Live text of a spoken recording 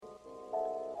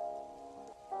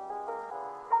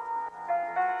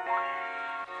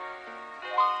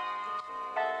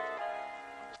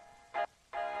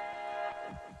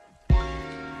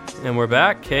And we're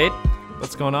back. Kate,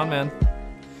 What's going on, man?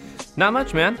 not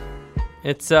much, man.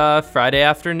 It's Friday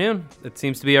afternoon. It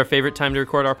seems to be our favorite time to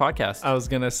record our podcast. I was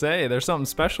going to say, there's something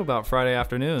special about Friday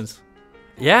afternoons.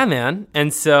 Yeah, man.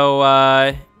 And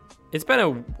so it's been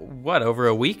over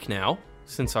a week now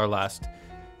since our last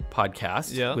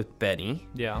podcast with Benny.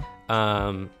 Yeah.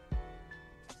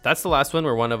 That's the last one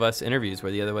where one of us interviews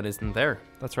where the other one isn't there.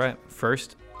 That's right.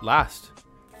 First, last.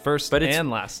 First But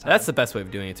and last time. That's the best way of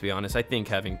doing it, to be honest. I think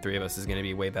having three of us is going to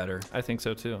be way better. I think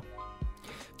so, too.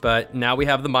 But now we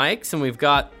have the mics and we've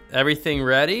got everything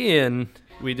ready, and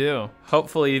We do.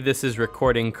 hopefully this is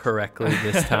recording correctly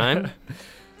this time.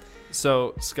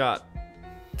 So, Scott,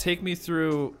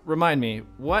 remind me,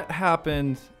 what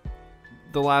happened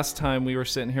the last time we were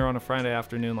sitting here on a Friday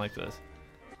afternoon like this?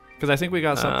 Because I think we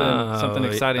got something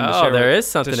exciting to share. There is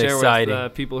something exciting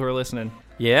with people who are listening.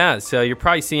 Yeah, so you're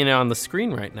probably seeing it on the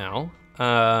screen right now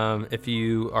if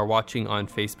you are watching on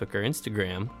Facebook or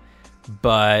Instagram.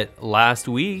 But last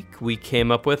week, we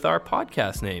came up with our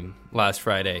podcast name last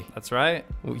Friday. That's right.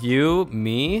 You,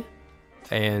 me,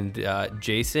 and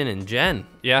Jason and Jen.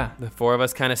 Yeah. The four of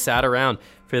us kind of sat around.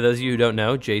 For those of you who don't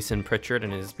know, Jason Pritchard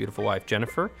and his beautiful wife,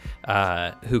 Jennifer,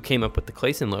 who came up with the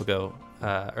Clayson logo,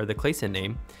 or the Clayson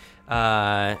name,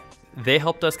 they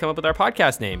helped us come up with our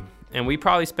podcast name. And we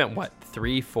probably spent,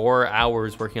 3-4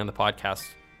 hours working on the podcast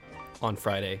on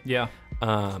Friday. Yeah.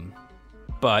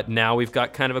 But now we've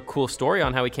got kind of a cool story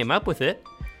on how we came up with it.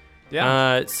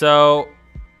 Yeah. So,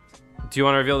 do you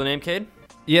want to reveal the name, Cade?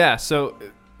 Yeah, so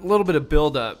a little bit of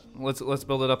build up. Let's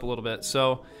build it up a little bit.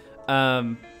 So,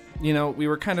 we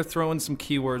were kind of throwing some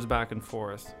keywords back and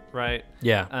forth, right?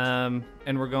 Yeah.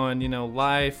 And we're going,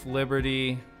 life,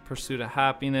 liberty, pursuit of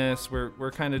happiness.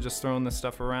 We're kind of just throwing this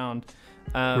stuff around.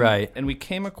 Right. And we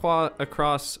came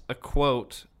across a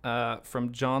quote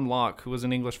from John Locke, who was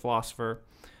an English philosopher,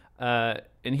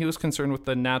 and he was concerned with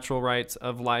the natural rights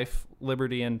of life,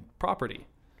 liberty, and property.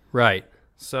 Right.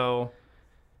 So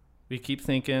we keep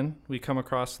thinking. We come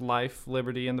across life,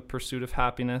 liberty, and the pursuit of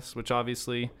happiness, which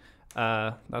obviously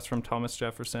that's from Thomas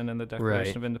Jefferson and the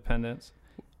Declaration of Independence.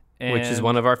 Which is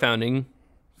one of our founding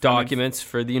documents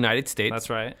for the United States. That's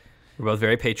right. We're both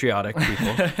very patriotic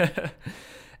people.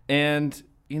 And,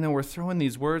 we're throwing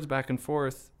these words back and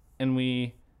forth, and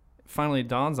we finally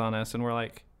dawns on us, and we're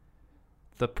like,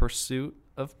 the Pursuit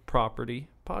of Property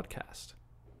podcast.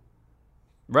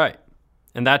 Right.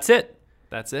 And that's it.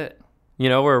 That's it.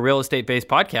 We're a real estate-based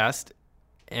podcast,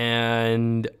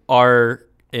 and our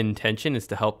intention is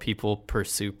to help people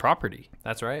pursue property.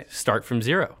 That's right. Start from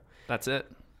zero. That's it.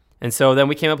 And so then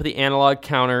we came up with the analog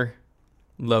counter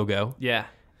logo. Yeah.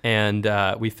 And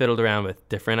we fiddled around with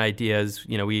different ideas.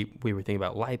 We were thinking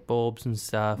about light bulbs and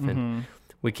stuff. Mm-hmm. And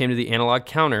we came to the analog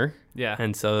counter. Yeah.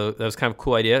 And so that was kind of a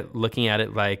cool idea, looking at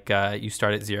it like you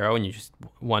start at zero and you just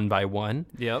one by one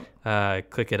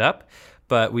click it up.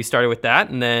 But we started with that,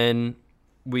 and then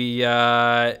we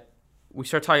started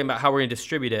talking about how we're going to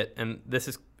distribute it. And this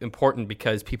is important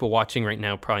because people watching right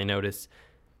now probably notice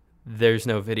there's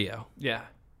no video. Yeah.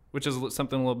 Which is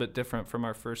something a little bit different from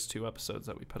our first 2 episodes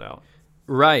that we put out.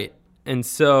 Right. And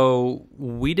so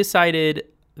we decided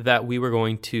that we were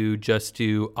going to just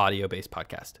do audio-based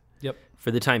podcast. Yep.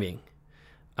 For the time being.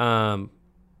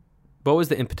 What was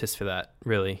the impetus for that,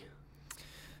 really?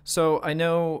 So I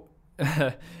know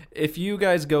if you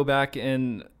guys go back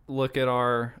and look at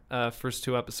our first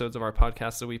 2 episodes of our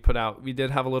podcast that we put out, we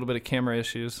did have a little bit of camera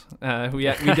issues. We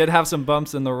did have some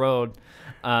bumps in the road.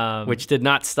 Which did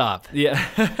not stop. Yeah.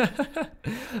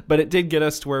 But it did get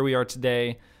us to where we are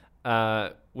today.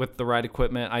 With the right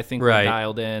equipment, I think we're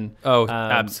dialed in. Oh,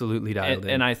 absolutely dialed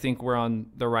in. And I think we're on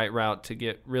the right route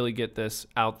to really get this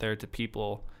out there to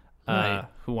people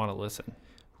who want to listen.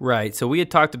 Right. So we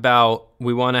had talked about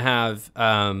we want to have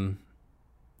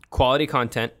quality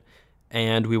content,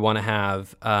 and we want to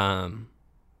have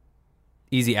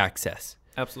easy access.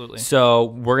 Absolutely. So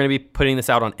we're going to be putting this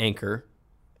out on Anchor.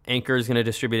 Anchor is going to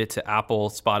distribute it to Apple,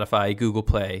 Spotify, Google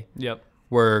Play. Yep.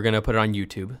 We're going to put it on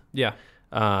YouTube. Yeah.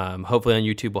 Hopefully on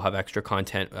YouTube we'll have extra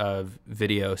content of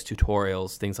videos,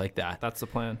 tutorials, things like that. That's the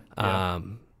plan. Yeah.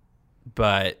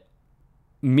 But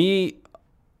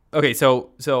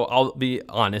so I'll be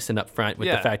honest and upfront with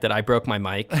the fact that I broke my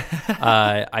mic.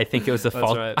 I think it was a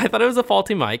fault. Right. I thought it was a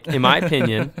faulty mic, in my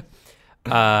opinion.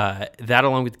 That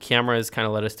along with cameras kind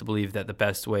of led us to believe that the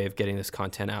best way of getting this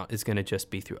content out is going to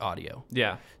just be through audio.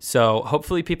 Yeah. So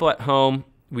hopefully people at home,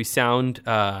 we sound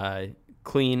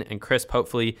clean and crisp.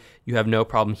 Hopefully you have no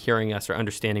problem hearing us or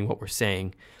understanding what we're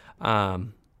saying.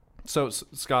 So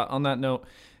Scott, on that note,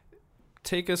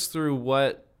 take us through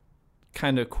what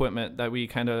kind of equipment that we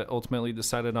kind of ultimately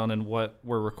decided on and what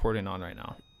we're recording on right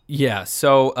now. Yeah.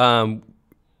 So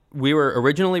we were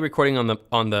originally recording on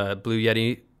the Blue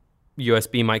Yeti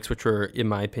USB mics, which were, in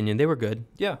my opinion, they were good.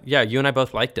 Yeah. Yeah. You and I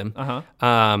both liked them.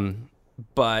 Uh-huh.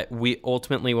 But we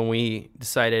ultimately, when we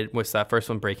decided, was that first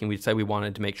one breaking, we decided we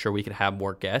wanted to make sure we could have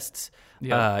more guests.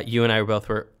 Yeah. You and I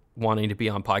were wanting to be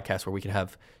on podcasts where we could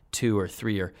have 2 or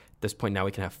 3, or at this point now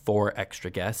we can have 4 extra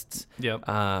guests. Yep.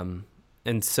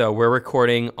 And so we're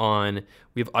recording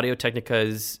we have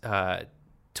Audio-Technica's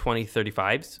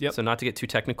 2035s. Yep. So not to get too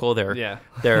technical,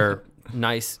 they're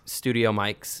nice studio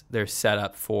mics. They're set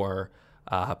up for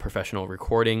professional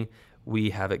recording.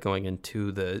 We have it going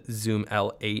into the Zoom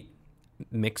L8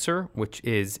 mixer, which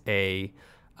is a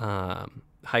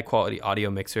high quality audio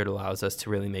mixer. It allows us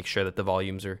to really make sure that the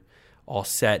volumes are all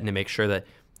set and to make sure that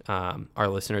our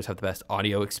listeners have the best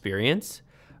audio experience.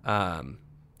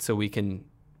 So we can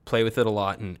play with it a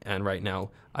lot. And right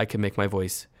now I can make my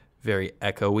voice very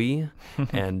echoey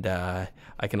and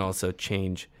I can also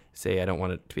say I don't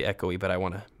want it to be echoey, but I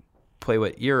want to play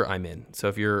what ear I'm in. So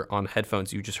if you're on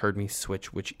headphones, you just heard me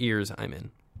switch which ears I'm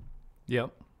in. Yep.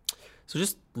 So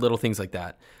just little things like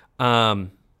that.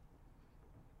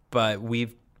 But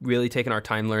we've really taken our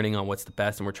time learning on what's the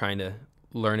best, and we're trying to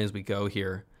learn as we go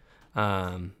here.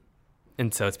 And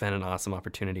so it's been an awesome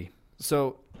opportunity.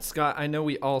 So, Scott, I know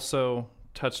we also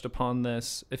touched upon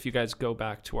this. If you guys go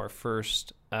back to our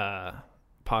first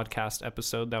podcast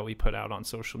episode that we put out on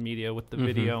social media with the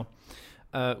video,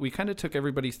 we kind of took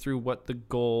everybody through what the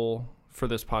goal for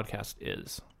this podcast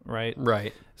is, right?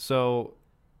 Right. So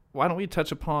why don't we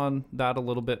touch upon that a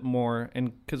little bit more?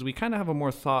 And because we kind of have a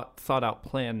more thought out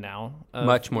plan now.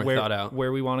 Much more thought out.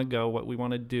 Where we want to go, what we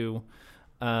want to do.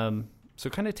 So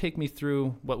kind of take me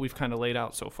through what we've kind of laid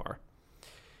out so far.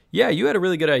 Yeah, you had a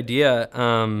really good idea.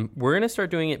 We're going to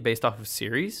start doing it based off of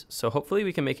series. So hopefully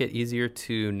we can make it easier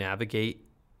to navigate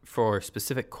for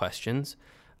specific questions.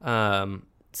 Some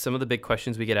of the big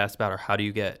questions we get asked about are how do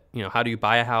you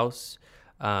buy a house?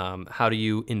 How do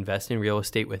you invest in real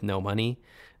estate with no money?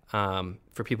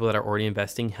 For people that are already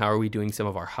investing, how are we doing some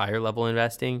of our higher level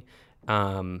investing?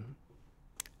 And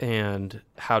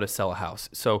how to sell a house.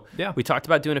 So we talked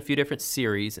about doing a few different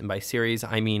series. And by series,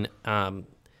 I mean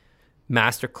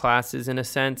master classes in a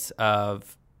sense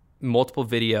of multiple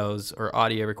videos or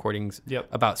audio recordings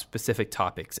about specific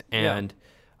topics. And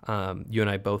you and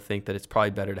I both think that it's probably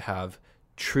better to have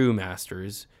true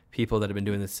masters, people that have been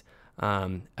doing this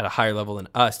at a higher level than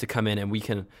us, to come in and we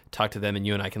can talk to them and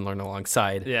you and I can learn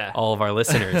alongside all of our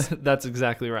listeners. That's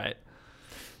exactly right.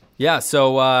 Yeah.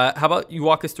 So how about you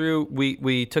walk us through?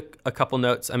 We took a couple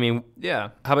notes. I mean,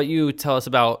 how about you tell us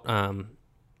about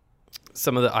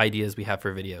some of the ideas we have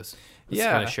for videos? Let's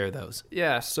kind of share those.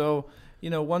 Yeah. So,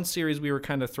 one series we were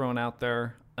kind of throwing out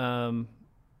there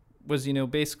was,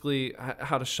 basically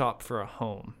how to shop for a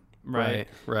home. Right.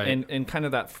 And kind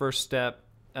of that first step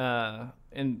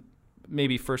and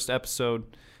maybe first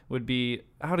episode would be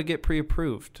how to get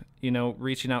pre-approved,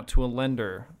 reaching out to a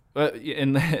lender.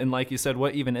 And like you said,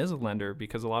 what even is a lender?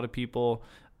 Because a lot of people,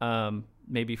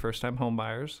 maybe first-time home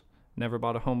buyers, never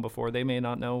bought a home before. They may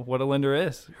not know what a lender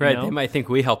is. Right. They might think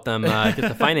we help them get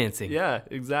the financing. Yeah,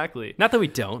 exactly. Not that we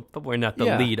don't, but we're not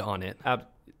the lead on it.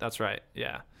 That's right.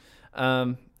 Yeah.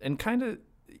 And kind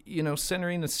of,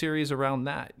 centering the series around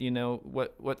that,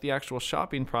 what the actual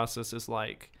shopping process is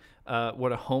like,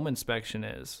 what a home inspection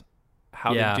is,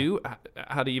 how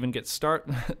to even get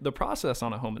the process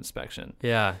on a home inspection.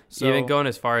 Yeah. So, even going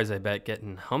as far as I bet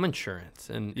getting home insurance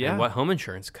and what home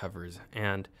insurance covers,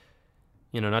 and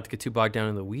not to get too bogged down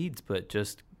in the weeds, but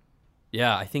just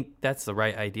I think that's the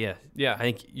right idea. Yeah. I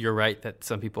think you're right that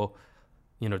some people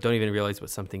don't even realize what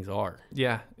some things are.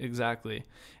 Yeah, exactly.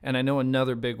 And I know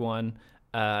another big one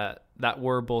that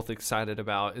we're both excited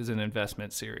about is an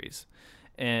investment series.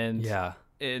 And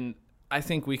I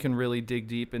think we can really dig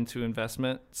deep into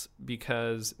investments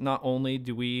because not only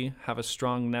do we have a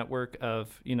strong network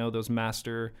of, those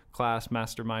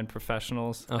mastermind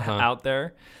professionals out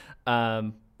there,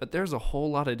 but there's a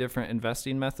whole lot of different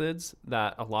investing methods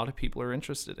that a lot of people are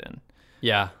interested in.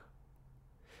 Yeah.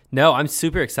 No, I'm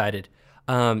super excited.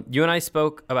 You and I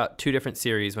spoke about 2 different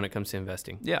series when it comes to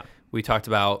investing. Yeah. We talked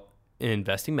about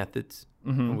investing methods.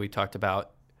 And we talked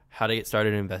about how to get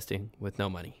started investing with no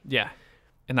money. Yeah.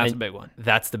 And that's a big one.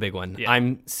 That's the big one. Yeah.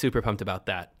 I'm super pumped about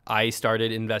that. I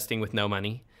started investing with no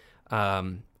money.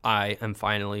 I am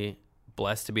finally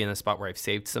blessed to be in a spot where I've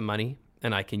saved some money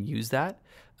and I can use that.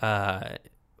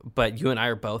 But you and I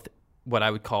are both what I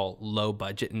would call low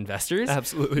budget investors.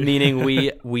 Absolutely. Meaning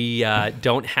we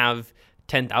don't have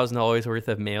 $10,000 worth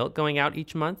of mail going out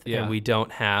each month. Yeah. And we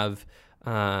don't have,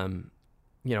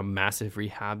 massive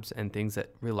rehabs and things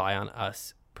that rely on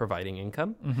us providing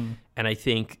income. Mm-hmm. And I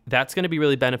think that's going to be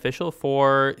really beneficial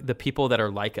for the people that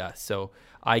are like us. So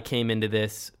I came into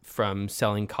this from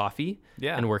selling coffee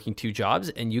and working 2 jobs,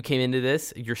 and you came into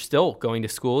this, you're still going to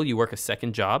school, you work a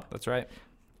second job. That's right.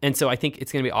 And so I think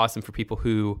it's going to be awesome for people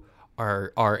who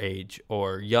are our age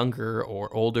or younger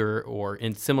or older or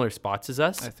in similar spots as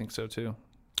us. I think so too.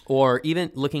 Or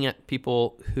even looking at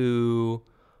people who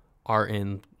are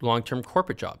in long-term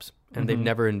corporate jobs and they've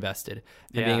never invested,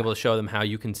 and being able to show them how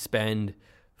you can spend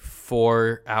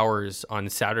 4 hours on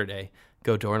Saturday,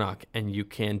 go door knock, and you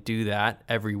can do that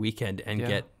every weekend and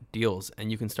get deals,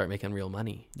 and you can start making real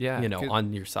money,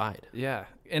 on your side. Yeah.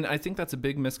 And I think that's a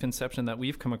big misconception that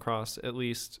we've come across, at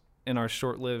least in our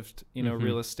short-lived,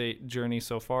 real estate journey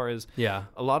so far, is a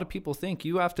lot of people think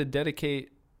you have to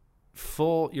dedicate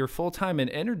your full time and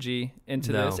energy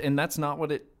into this, and that's not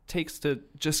what it takes to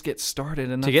just get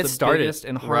started. And that's the biggest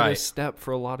and hardest step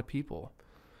for a lot of people.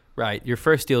 Right. Your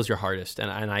first deal is your hardest.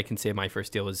 And I can say my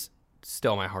first deal was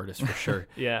still my hardest for sure.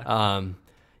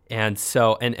 And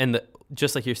so,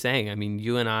 just like you're saying, I mean,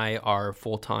 you and I are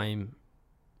full-time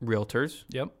realtors.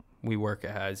 Yep. We work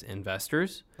as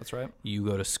investors. That's right. You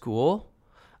go to school.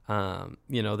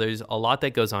 There's a lot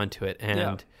that goes on to it.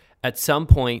 And at some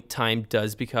point, time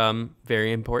does become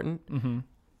very important. Mm-hmm.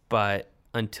 But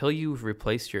until you've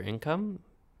replaced your income,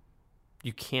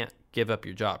 you can't give up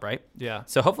your job, right? Yeah.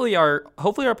 So hopefully our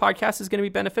podcast is going to be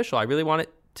beneficial. I really want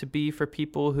it to be for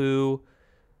people who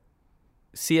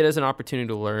see it as an opportunity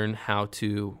to learn how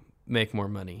to make more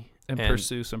money and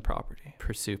pursue some property.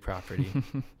 Pursue property.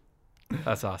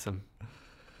 That's awesome.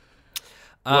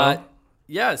 Well,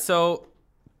 so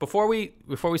before we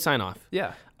sign off, you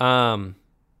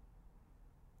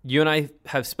and I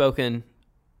have spoken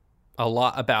a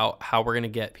lot about how we're going to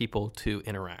get people to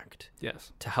interact.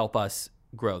 Yes. To help us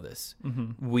grow this.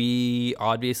 Mm-hmm. We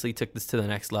obviously took this to the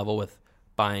next level with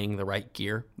buying the right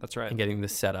gear. That's right. And getting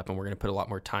this set up, and we're going to put a lot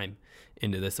more time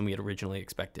into this than we had originally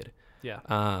expected. Yeah.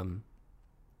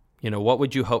 What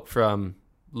would you hope from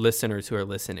listeners who are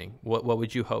listening? What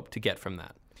would you hope to get from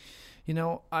that?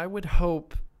 I would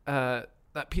hope that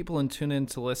people tune in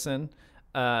to listen,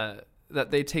 that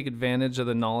they take advantage of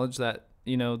the knowledge that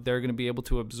they're going to be able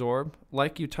to absorb.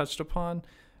 Like you touched upon,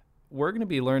 we're going to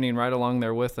be learning right along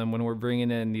there with them when we're bringing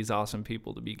in these awesome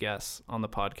people to be guests on the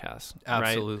podcast.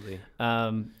 Absolutely.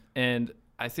 Right? And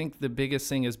I think the biggest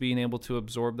thing is being able to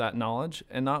absorb that knowledge,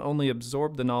 and not only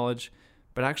absorb the knowledge,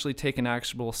 but actually take an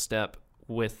actionable step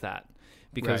with that.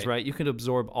 Because, right, you could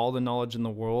absorb all the knowledge in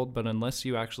the world, but unless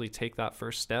you actually take that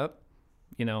first step,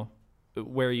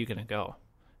 where are you going to go?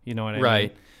 You know what I mean?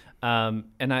 Right.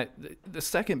 And the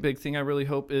second big thing I really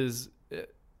hope is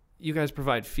you guys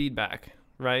provide feedback,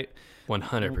 right?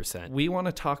 100%. We want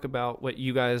to talk about what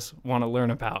you guys want to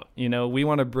learn about. We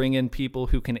want to bring in people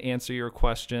who can answer your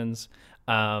questions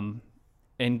and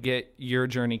get your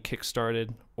journey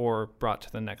kickstarted or brought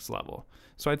to the next level.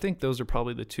 So I think those are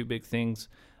probably the 2 big things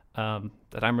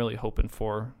that I'm really hoping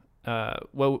for.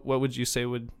 What would you say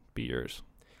would be yours?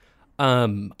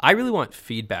 I really want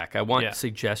feedback. I want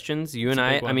suggestions. You and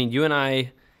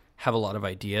I have a lot of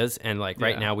ideas, and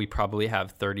right now we probably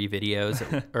have 30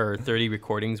 videos or 30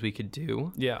 recordings we could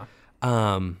do. Yeah.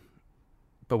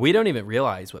 But we don't even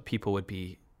realize what people would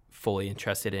be fully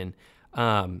interested in.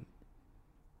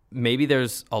 Maybe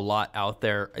there's a lot out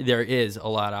there. There is a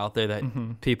lot out there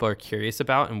that people are curious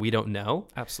about and we don't know.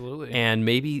 Absolutely. And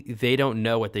maybe they don't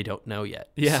know what they don't know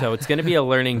yet. Yeah. So it's going to be a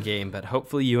learning game, but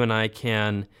hopefully you and I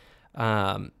can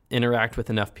interact with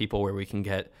enough people where we can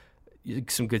get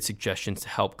some good suggestions to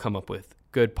help come up with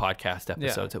good podcast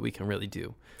episodes that we can really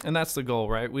do. And that's the goal,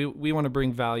 right? We want to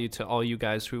bring value to all you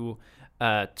guys who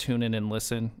tune in and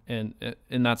listen, and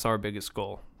that's our biggest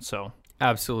goal. So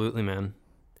absolutely, man.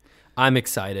 I'm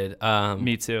excited.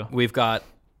 Me too. We've got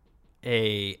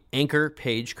a Anchor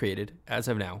page created as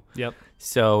of now. Yep.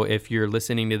 So if you're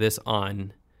listening to this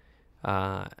on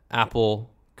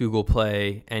Apple, Google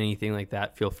Play, anything like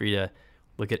that, feel free to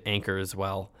look at Anchor as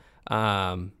well.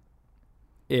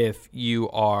 If you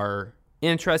are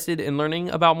interested in learning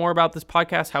more about this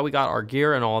podcast, how we got our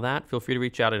gear and all that, feel free to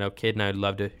reach out. I know Kid and I would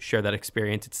love to share that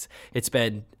experience. It's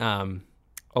been a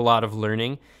lot of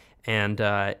learning. And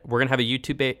we're going to have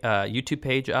a YouTube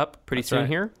page up pretty soon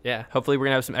here. Yeah. Hopefully we're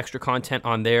going to have some extra content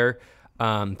on there,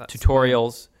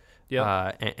 tutorials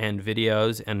and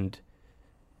videos. And,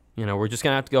 we're just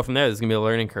going to have to go from there. This is going to be a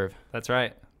learning curve. That's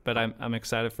right. But I'm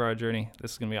excited for our journey.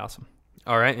 This is going to be awesome.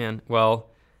 All right, man.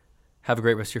 Well, have a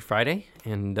great rest of your Friday.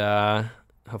 And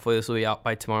hopefully this will be out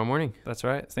by tomorrow morning. That's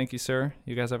right. Thank you, sir.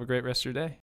 You guys have a great rest of your day.